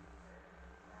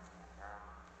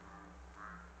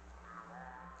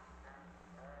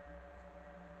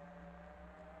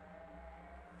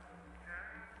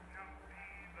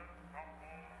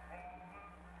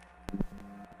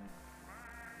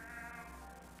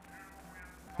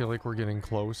 I feel like we're getting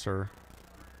closer.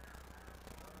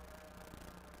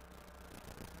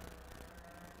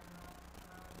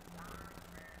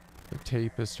 The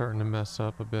tape is starting to mess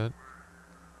up a bit.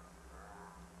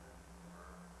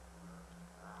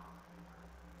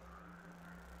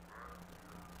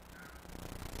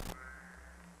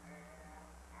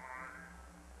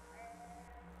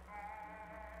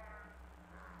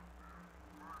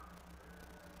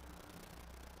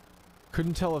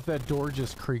 Couldn't tell if that door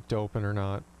just creaked open or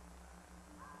not.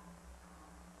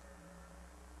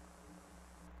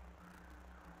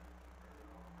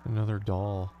 Another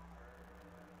doll.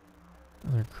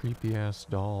 Another creepy ass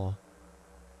doll.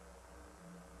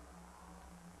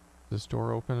 Is this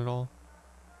door open at all?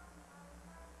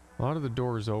 A lot of the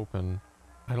doors open.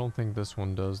 I don't think this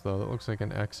one does though. That looks like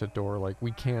an exit door, like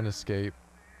we can't escape.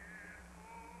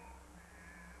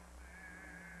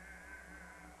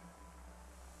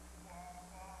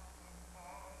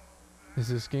 Is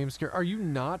this game scary? Are you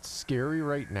not scary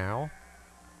right now?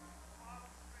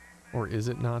 Or is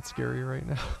it not scary right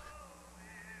now?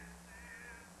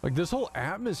 Like this whole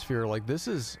atmosphere, like this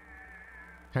is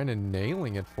kind of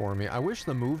nailing it for me. I wish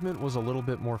the movement was a little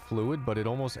bit more fluid, but it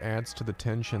almost adds to the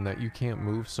tension that you can't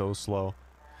move so slow.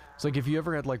 It's like if you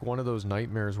ever had like one of those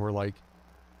nightmares where like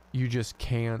you just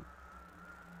can't,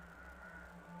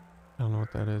 I don't know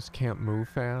what that is, can't move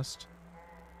fast.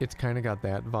 It's kind of got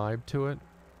that vibe to it.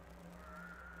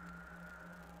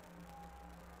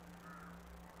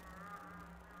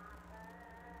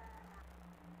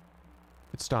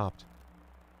 It stopped.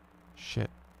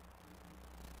 Shit.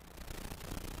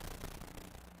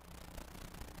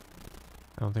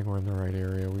 I don't think we're in the right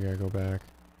area. We gotta go back.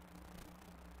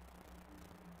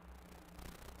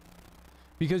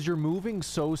 Because you're moving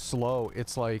so slow,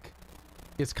 it's like,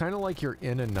 it's kind of like you're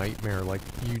in a nightmare. Like,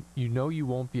 you know you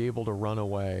won't be able to run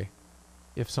away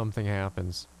if something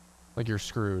happens. Like, you're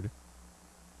screwed.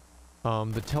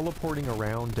 The teleporting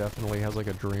around definitely has like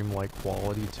a dreamlike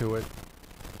quality to it.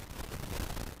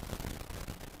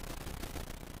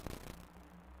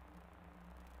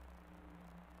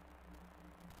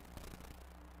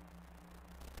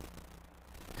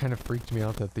 Kind of freaked me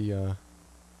out that the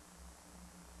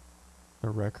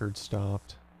record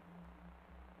stopped.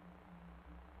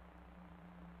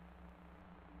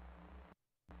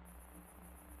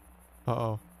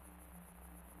 Uh-oh.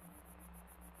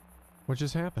 What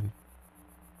just happened?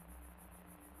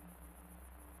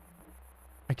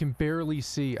 I can barely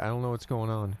see. I don't know what's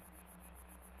going on.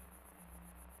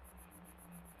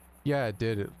 Yeah, it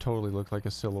did. It totally looked like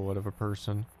a silhouette of a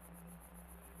person.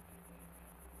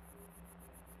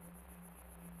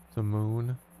 The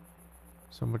moon.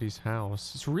 Somebody's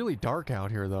house. It's really dark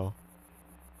out here, though.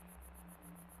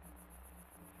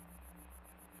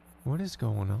 What is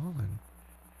going on?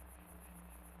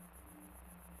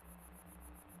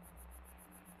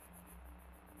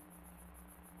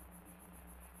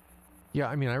 Yeah,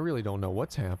 I mean, I really don't know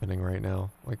what's happening right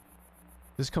now. Like,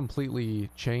 this completely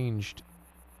changed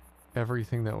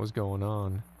everything that was going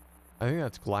on. I think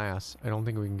that's glass. I don't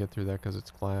think we can get through that because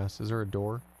it's glass. Is there a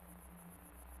door?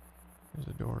 There's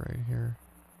a door right here.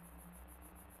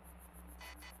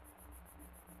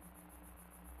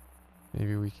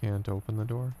 Maybe we can't open the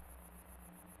door.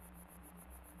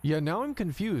 Yeah, now I'm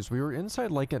confused. We were inside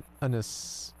like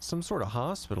some sort of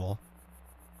hospital.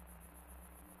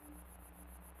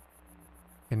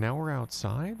 And now we're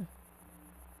outside?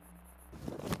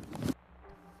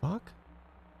 Fuck?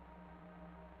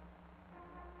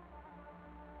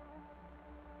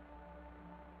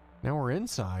 Now we're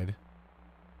inside.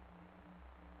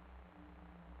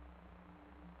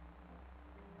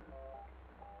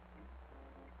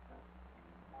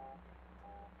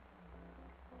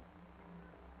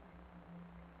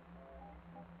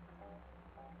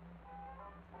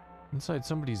 Inside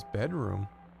somebody's bedroom.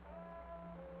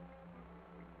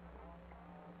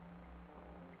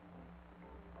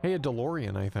 Hey, a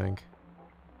DeLorean, I think.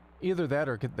 Either that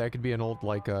or that could be an old,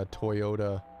 like,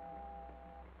 Toyota...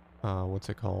 what's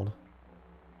it called?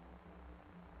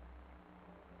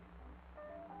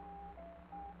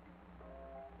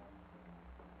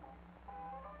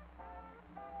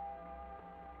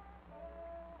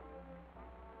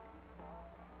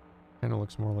 Kinda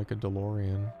looks more like a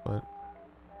DeLorean, but...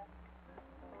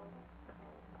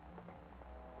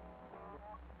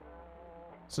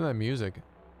 Listen to that music.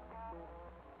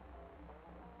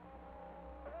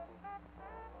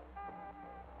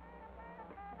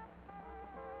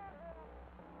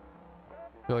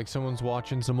 I feel like someone's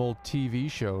watching some old TV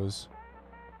shows.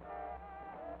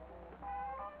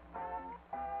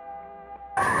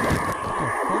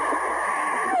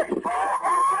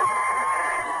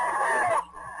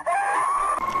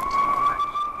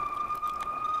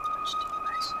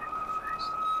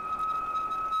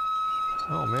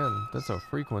 Oh man, that's a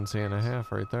frequency and a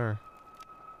half right there.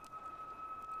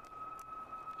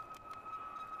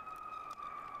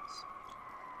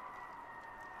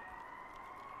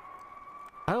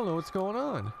 I don't know what's going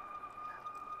on.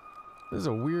 This is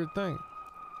a weird thing.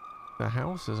 The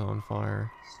house is on fire.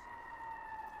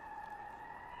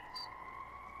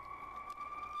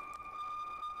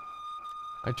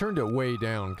 I turned it way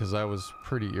down because that was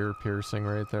pretty ear-piercing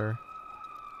right there.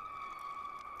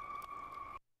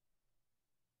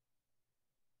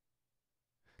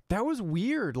 That was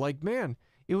weird. Like, man,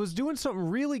 it was doing something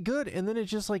really good and then it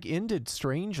just like ended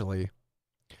strangely.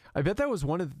 I bet that was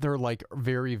one of their like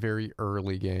very, very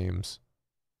early games.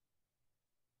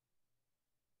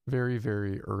 Very,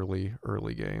 very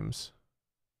early games.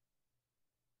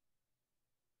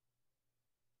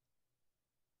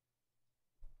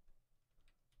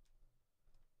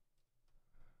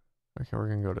 Okay, we're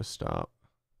gonna go to stop.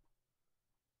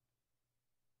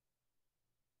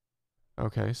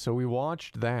 Okay, so we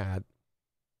watched that.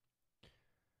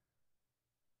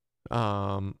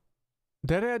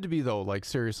 That had to be though, like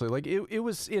seriously, like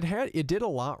it did a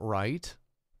lot right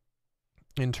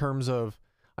in terms of,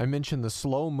 I mentioned the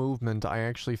slow movement I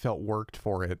actually felt worked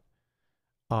for it.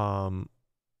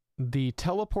 The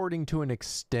teleporting to an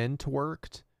extent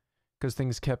worked because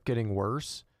things kept getting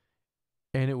worse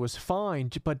and it was fine,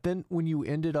 but then when you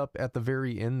ended up at the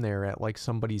very end there at like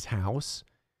somebody's house,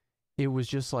 it was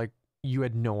just like you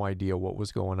had no idea what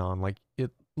was going on. Like it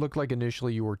looked like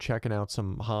initially you were checking out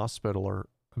some hospital or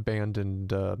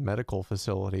abandoned medical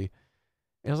facility.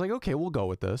 And I was like, okay, we'll go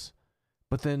with this.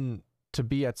 But then to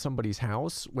be at somebody's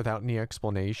house without any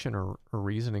explanation or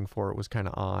reasoning for it was kind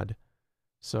of odd.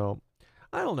 So,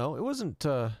 I don't know. It wasn't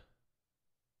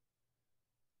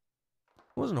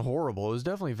horrible. It was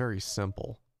definitely very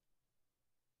simple.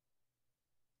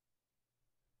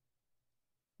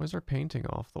 Why is there painting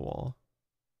off the wall?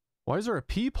 Why is there a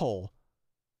peephole?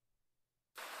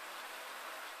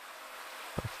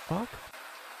 The fuck?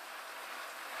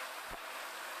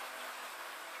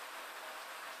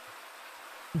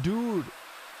 Dude,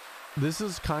 this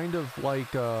is kind of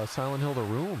like Silent Hill: The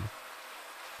Room,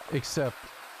 except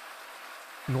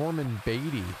Norman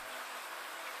Beatty,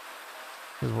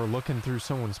 because we're looking through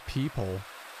someone's peephole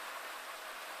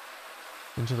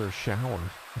into their shower.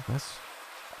 That's...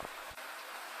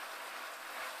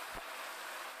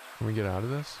 Can we get out of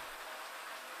this?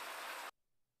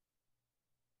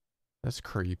 That's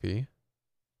creepy.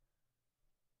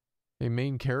 A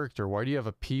main character, why do you have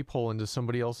a peephole into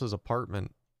somebody else's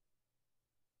apartment?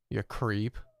 You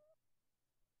creep.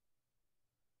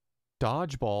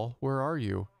 Dodgeball, where are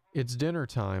you? It's dinner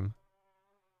time.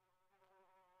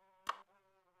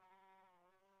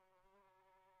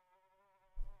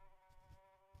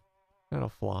 That a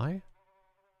fly?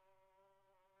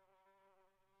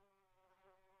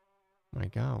 My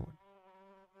God.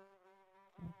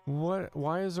 What?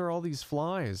 Why is there all these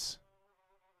flies?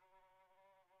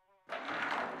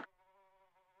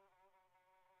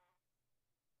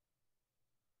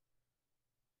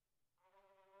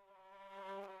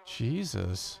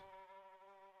 Jesus.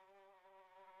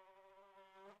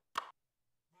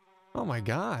 Oh my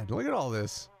god, look at all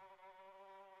this.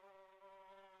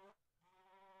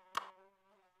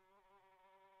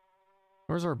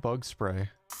 Where's our bug spray?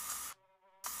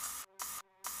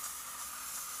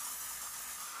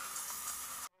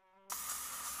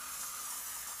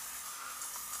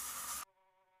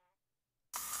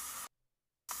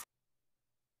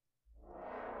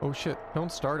 Oh shit,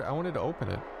 don't start it. I wanted to open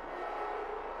it.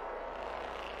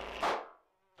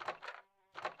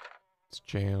 It's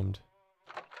jammed.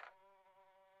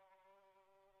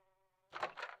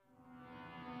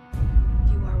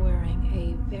 You are wearing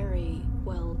a very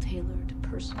well-tailored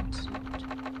personal suit.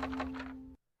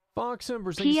 Fox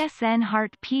Embers, PSN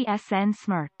heart PSN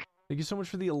smirk. Thank you so much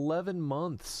for the 11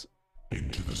 months.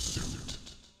 Into the suit.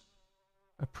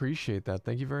 Appreciate that.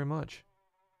 Thank you very much.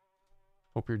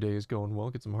 Hope your day is going well.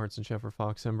 Get some hearts in chat for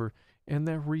Fox Ember. And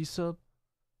that resub.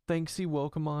 Thanksy,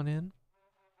 welcome on in.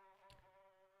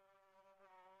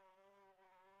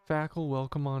 Fackle,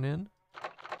 welcome on in.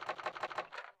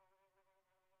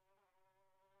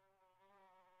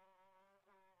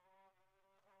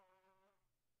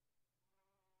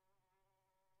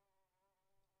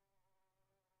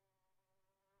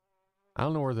 I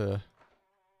don't know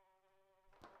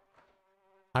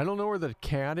where the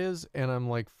cat is, and I'm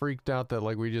like freaked out that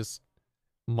like we just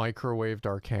microwaved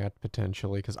our cat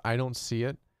potentially because I don't see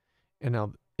it, and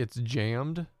now it's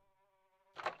jammed.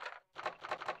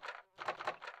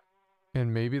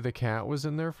 And maybe the cat was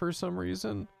in there for some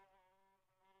reason.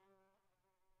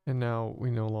 And now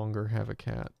we no longer have a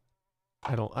cat.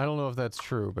 I don't know if that's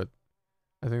true, but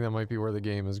I think that might be where the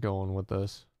game is going with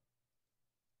this.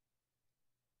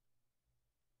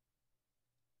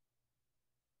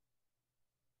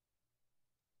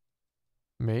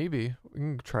 Maybe. We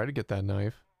can try to get that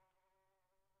knife.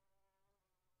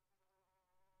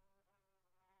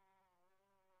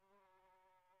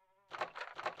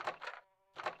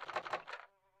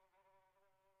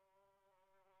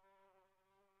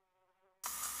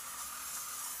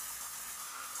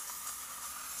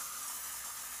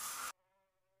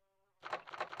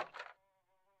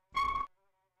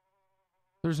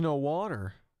 There's no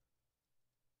water.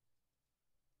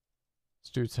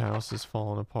 This dude's house is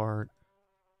falling apart.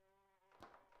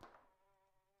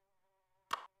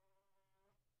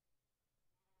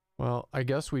 Well, I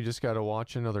guess we just gotta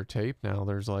watch another tape now.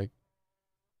 There's like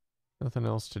nothing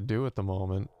else to do at the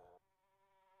moment.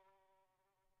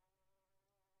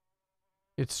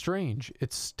 It's strange.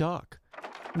 It's stuck.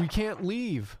 We can't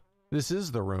leave. This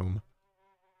is the room.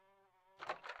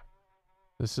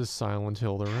 This is Silent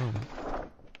Hill, the room.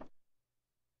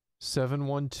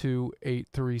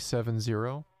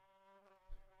 712-8370.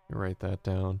 Write that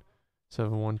down.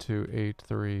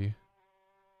 712-8370.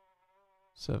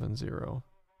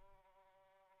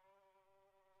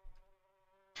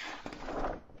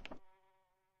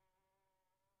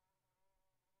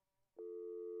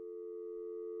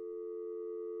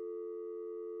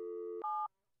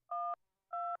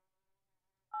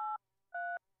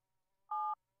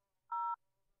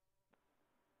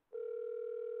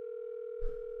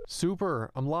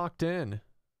 Super, I'm locked in.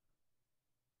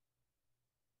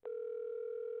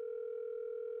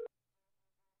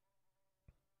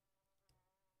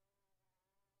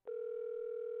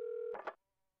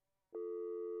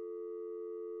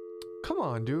 Come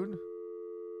on, dude.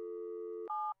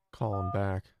 Call him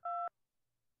back.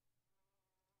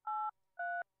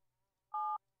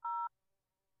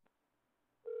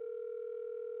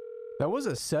 That was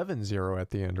a 7-0 at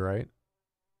the end, right?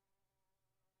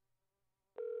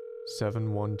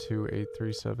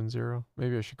 712-8370.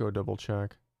 Maybe I should go double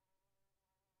check.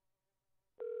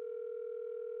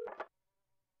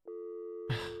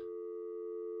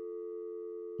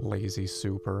 Lazy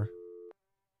super.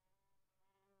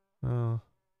 Oh.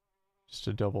 Just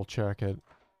to double check it.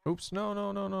 Oops, no.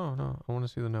 I want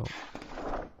to see the note.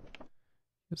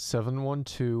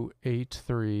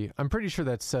 712-83. I'm pretty sure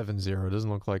that's 70. It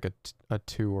doesn't look like a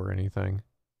 2 or anything.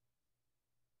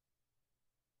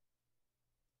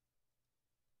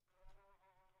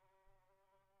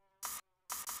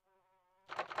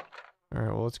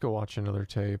 Alright, well, let's go watch another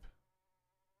tape.